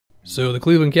So the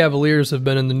Cleveland Cavaliers have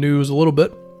been in the news a little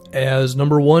bit, as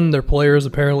number one, their players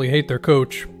apparently hate their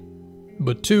coach,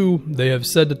 but two, they have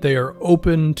said that they are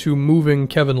open to moving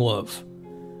Kevin Love.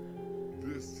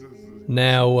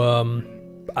 Now,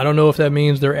 I don't know if that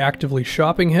means they're actively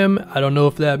shopping him. I don't know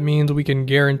if that means we can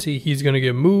guarantee he's going to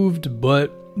get moved,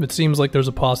 but it seems like there's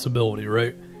a possibility,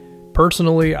 right?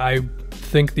 Personally, I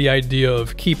think the idea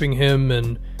of keeping him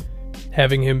and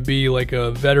having him be like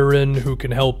a veteran who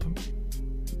can help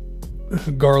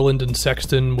Garland and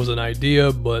Sexton was an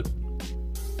idea, but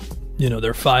you know,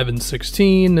 they're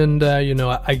 5-16, and you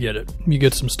know, I get it. You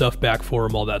get some stuff back for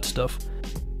him, all that stuff.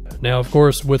 Now, of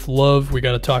course, with Love, we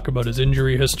got to talk about his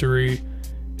injury history,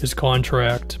 his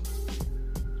contract,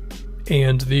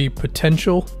 and the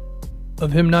potential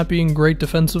of him not being great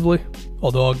defensively,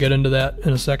 although I'll get into that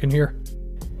in a second here.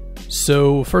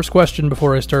 So, first question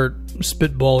before I start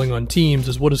spitballing on teams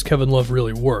is, what is Kevin Love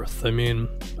really worth? I mean,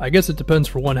 I guess it depends,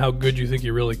 for one, how good you think he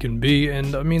really can be,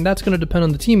 and I mean, that's going to depend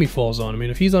on the team he falls on. I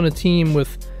mean, if he's on a team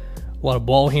with a lot of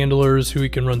ball handlers who he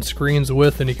can run screens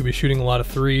with, and he could be shooting a lot of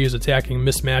threes, attacking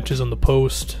mismatches on the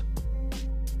post,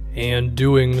 and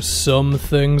doing some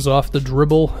things off the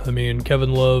dribble. I mean,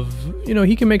 Kevin Love, you know,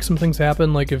 he can make some things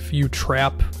happen, like if you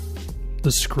trap the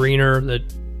screener that,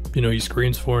 you know, he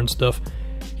screens for and stuff.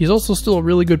 He's also still a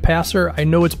really good passer. I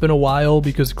know it's been a while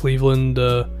because Cleveland,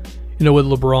 you know, with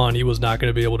LeBron, he was not going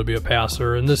to be able to be a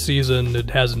passer, and this season it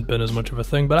hasn't been as much of a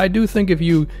thing, but I do think if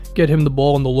you get him the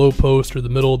ball in the low post or the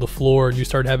middle of the floor and you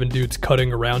start having dudes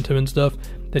cutting around him and stuff,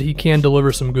 that he can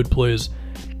deliver some good plays.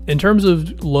 In terms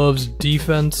of Love's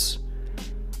defense,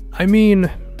 I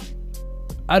mean,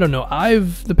 I don't know.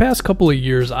 The past couple of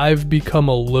years, I've become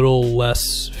a little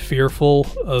less fearful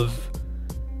of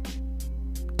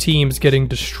teams getting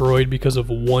destroyed because of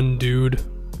one dude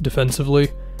defensively,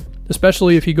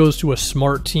 especially if he goes to a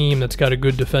smart team that's got a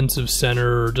good defensive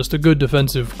center or just a good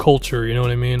defensive culture, you know what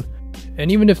I mean?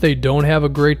 And even if they don't have a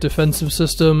great defensive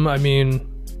system, I mean,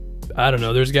 I don't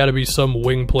know, there's got to be some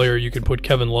wing player you can put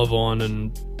Kevin Love on,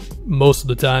 and most of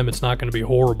the time it's not going to be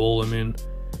horrible. I mean,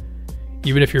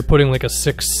 even if you're putting like a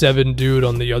 6'7" dude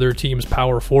on the other team's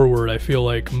power forward, I feel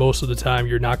like most of the time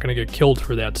you're not going to get killed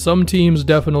for that. Some teams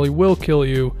definitely will kill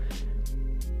you,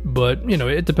 but, you know,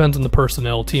 it depends on the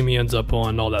personnel, team he ends up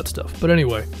on, all that stuff. But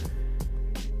anyway,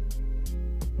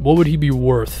 what would he be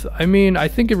worth? I mean, I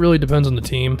think it really depends on the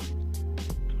team.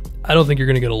 I don't think you're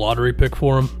going to get a lottery pick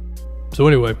for him. So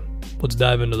anyway, let's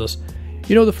dive into this.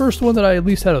 You know, the first one that I at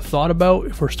least had a thought about,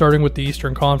 if we're starting with the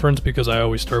Eastern Conference, because I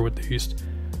always start with the East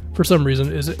for some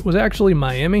reason, was actually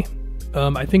Miami.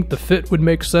 I think the fit would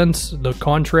make sense. The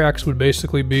contracts would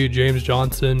basically be James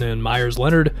Johnson and Myers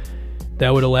Leonard.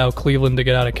 That would allow Cleveland to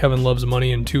get out of Kevin Love's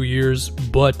money in 2 years,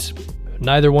 but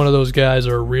neither one of those guys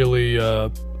are really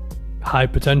high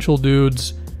potential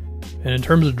dudes. And in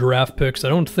terms of draft picks, I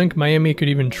don't think Miami could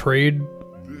even trade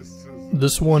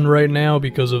this one right now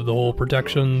because of the whole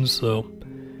protections. So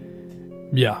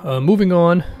yeah, moving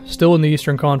on, still in the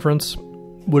Eastern Conference.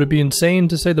 Would it be insane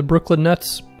to say the Brooklyn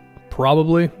Nets?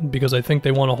 Probably, because I think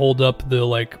they want to hold up the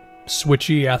like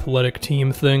switchy athletic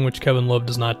team thing, which Kevin Love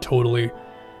does not totally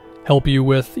help you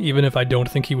with, even if I don't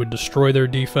think he would destroy their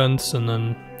defense. And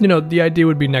then, you know, the idea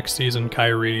would be next season,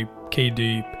 Kyrie,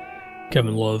 KD,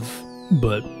 Kevin Love.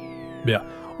 But yeah,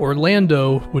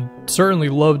 Orlando would certainly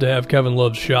love to have Kevin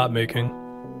Love's shot making.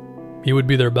 He would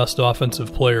be their best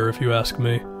offensive player, if you ask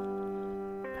me.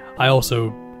 I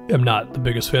also am not the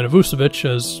biggest fan of Vucevic,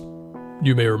 as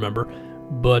you may remember,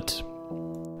 but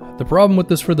the problem with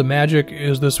this for the Magic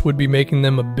is this would be making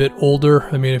them a bit older.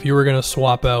 I mean, if you were going to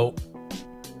swap out,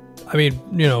 I mean,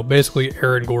 you know, basically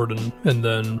Aaron Gordon and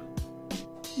then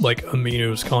like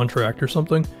Aminu's contract or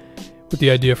something, with the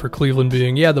idea for Cleveland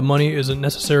being, yeah, the money isn't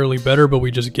necessarily better, but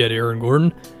we just get Aaron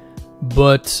Gordon.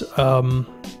 But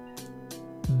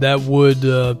that would,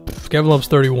 Kevin Love's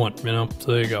 31, you know,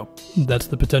 so there you go. That's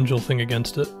the potential thing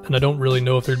against it. And I don't really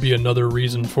know if there'd be another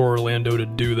reason for Orlando to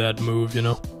do that move, you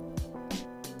know.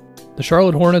 The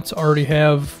Charlotte Hornets already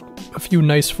have a few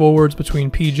nice forwards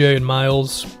between PJ and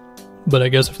Miles, but I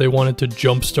guess if they wanted to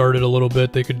jumpstart it a little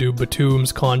bit, they could do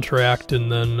Batum's contract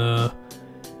and then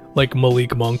like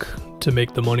Malik Monk to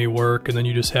make the money work, and then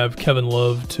you just have Kevin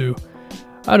Love to,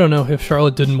 I don't know, if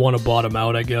Charlotte didn't want to bottom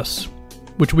out, I guess,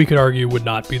 which we could argue would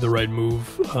not be the right move,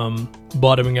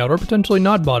 bottoming out or potentially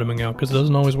not bottoming out, because it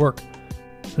doesn't always work.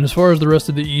 And as far as the rest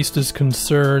of the East is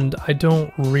concerned, I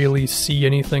don't really see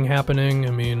anything happening.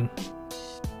 I mean,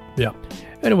 yeah.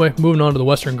 Anyway, moving on to the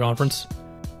Western Conference.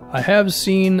 I have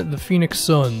seen the Phoenix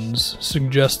Suns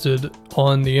suggested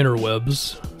on the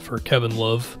interwebs for Kevin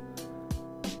Love.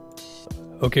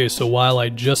 Okay, so while I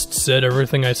just said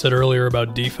everything I said earlier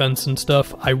about defense and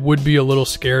stuff, I would be a little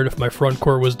scared if my front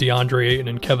court was DeAndre Ayton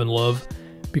and Kevin Love,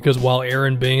 because while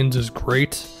Aaron Baines is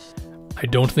great, I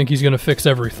don't think he's going to fix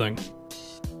everything.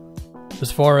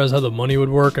 As far as how the money would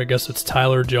work, I guess it's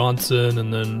Tyler Johnson,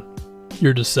 and then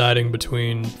you're deciding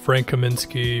between Frank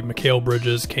Kaminsky, Mikal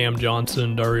Bridges, Cam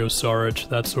Johnson, Dario Saric,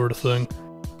 that sort of thing.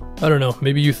 I don't know,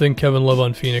 maybe you think Kevin Love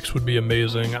on Phoenix would be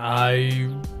amazing.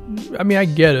 I mean, I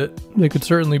get it. They could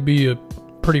certainly be a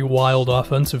pretty wild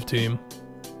offensive team.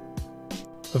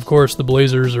 Of course, the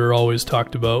Blazers are always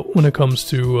talked about when it comes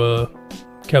to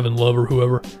Kevin Love or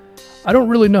whoever. I don't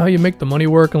really know how you make the money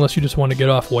work unless you just want to get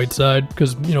off Whiteside,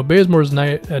 because, you know, Bazemore's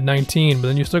at 19, but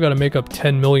then you still got to make up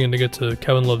 $10 million to get to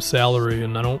Kevin Love's salary,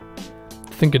 and I don't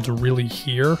think it's really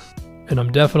here. And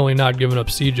I'm definitely not giving up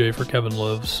CJ for Kevin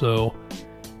Love, so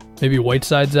maybe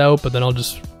Whiteside's out, but then I'll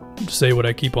just say what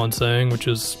I keep on saying, which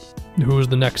is, who's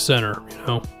the next center, you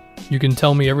know? You can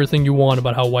tell me everything you want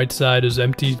about how Whiteside is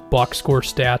empty box score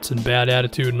stats and bad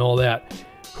attitude and all that.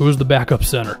 Who's the backup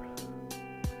center?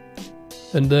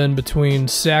 And then between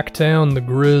Sacktown, the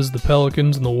Grizz, the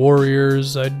Pelicans, and the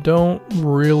Warriors, I don't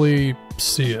really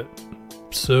see it.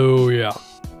 So, yeah.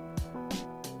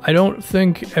 I don't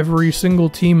think every single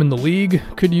team in the league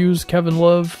could use Kevin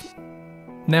Love.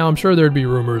 Now, I'm sure there'd be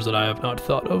rumors that I have not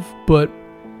thought of, but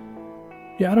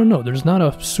yeah, I don't know. There's not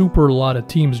a super lot of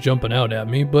teams jumping out at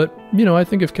me, but, you know, I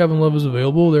think if Kevin Love is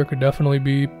available, there could definitely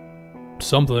be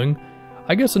something.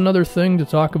 I guess another thing to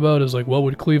talk about is, like, what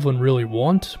would Cleveland really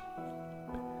want?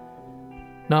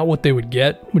 Not what they would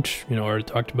get, which, you know, I already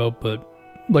talked about, but,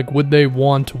 like, would they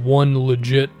want one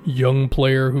legit young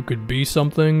player who could be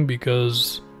something?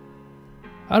 Because,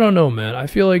 I don't know, man. I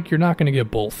feel like you're not going to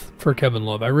get both for Kevin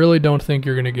Love. I really don't think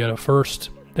you're going to get a first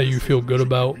that you feel good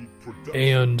about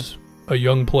and a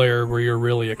young player where you're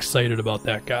really excited about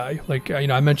that guy. Like, you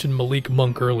know, I mentioned Malik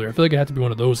Monk earlier. I feel like it had to be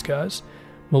one of those guys.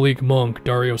 Malik Monk,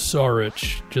 Dario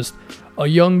Saric, just a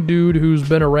young dude who's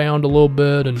been around a little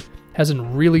bit and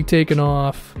hasn't really taken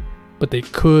off, but they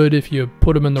could if you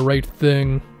put him in the right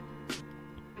thing.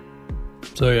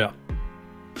 So yeah.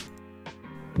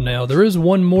 Now, there is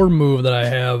one more move that I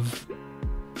have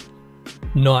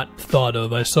not thought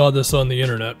of. I saw this on the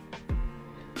internet,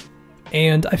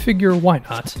 and I figure, why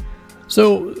not?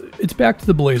 So, it's back to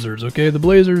the Blazers, okay? The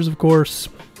Blazers, of course,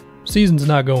 season's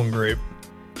not going great.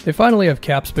 They finally have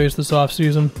cap space this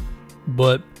offseason,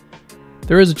 but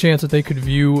there is a chance that they could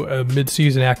view a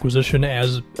mid-season acquisition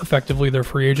as effectively their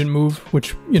free agent move,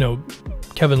 which, you know,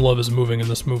 Kevin Love is moving in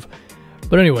this move.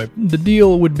 But anyway, the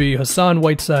deal would be Hassan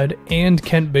Whiteside and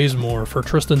Kent Bazemore for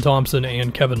Tristan Thompson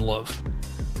and Kevin Love,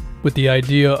 with the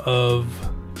idea of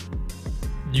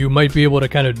you might be able to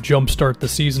kind of jumpstart the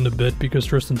season a bit because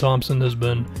Tristan Thompson has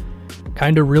been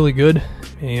kind of really good,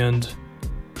 and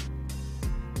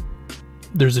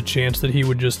there's a chance that he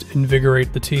would just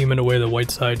invigorate the team in a way that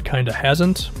Whiteside kind of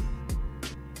hasn't.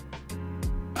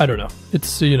 I don't know.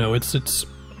 It's, you know, it's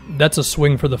that's a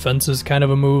swing for the fences kind of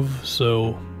a move,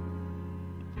 so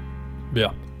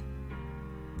yeah.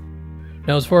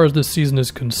 Now, as far as this season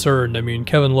is concerned, I mean,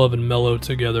 Kevin Love and Melo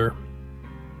together,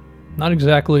 not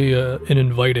exactly an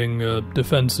inviting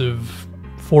defensive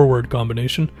forward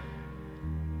combination.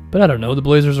 But I don't know, the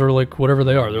Blazers are like whatever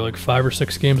they are. They're like 5 or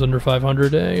 6 games under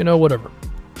 500. You know, whatever.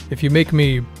 If you make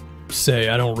me say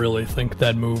I don't really think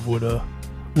that move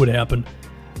would happen,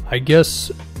 I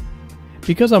guess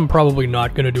because I'm probably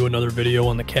not going to do another video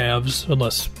on the Cavs,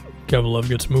 unless Kevin Love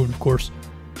gets moved, of course,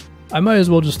 I might as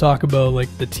well just talk about like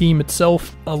the team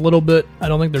itself a little bit. I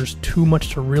don't think there's too much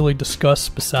to really discuss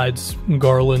besides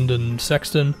Garland and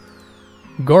Sexton.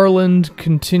 Garland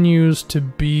continues to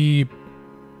be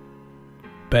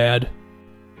bad.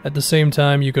 At the same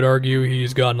time, you could argue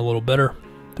he's gotten a little better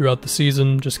throughout the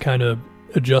season, just kind of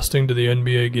adjusting to the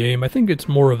NBA game. I think it's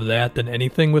more of that than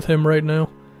anything with him right now.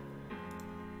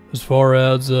 As far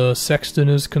as Sexton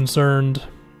is concerned,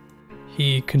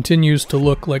 he continues to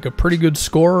look like a pretty good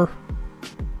scorer.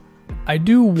 I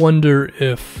do wonder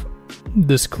if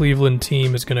this Cleveland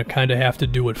team is going to kind of have to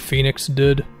do what Phoenix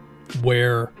did,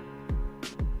 where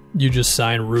you just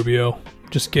sign Rubio.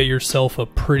 Just get yourself a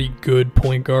pretty good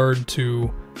point guard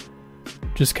to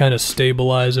just kind of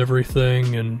stabilize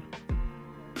everything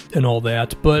and all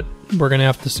that. But we're going to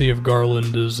have to see if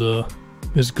Garland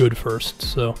is good first.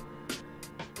 So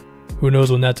who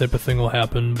knows when that type of thing will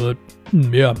happen. But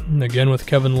yeah, again with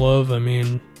Kevin Love, I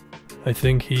mean, I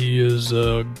think he is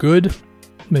good.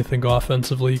 I think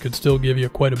offensively he could still give you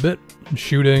quite a bit.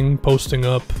 Shooting, posting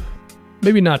up,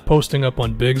 maybe not posting up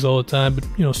on bigs all the time, but,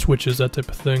 you know, switches, that type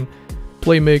of thing.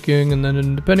 Playmaking, and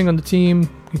then depending on the team,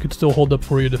 he could still hold up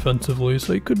for you defensively.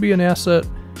 So he could be an asset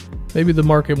Maybe the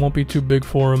market won't be too big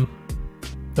for him.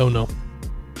 Don't know.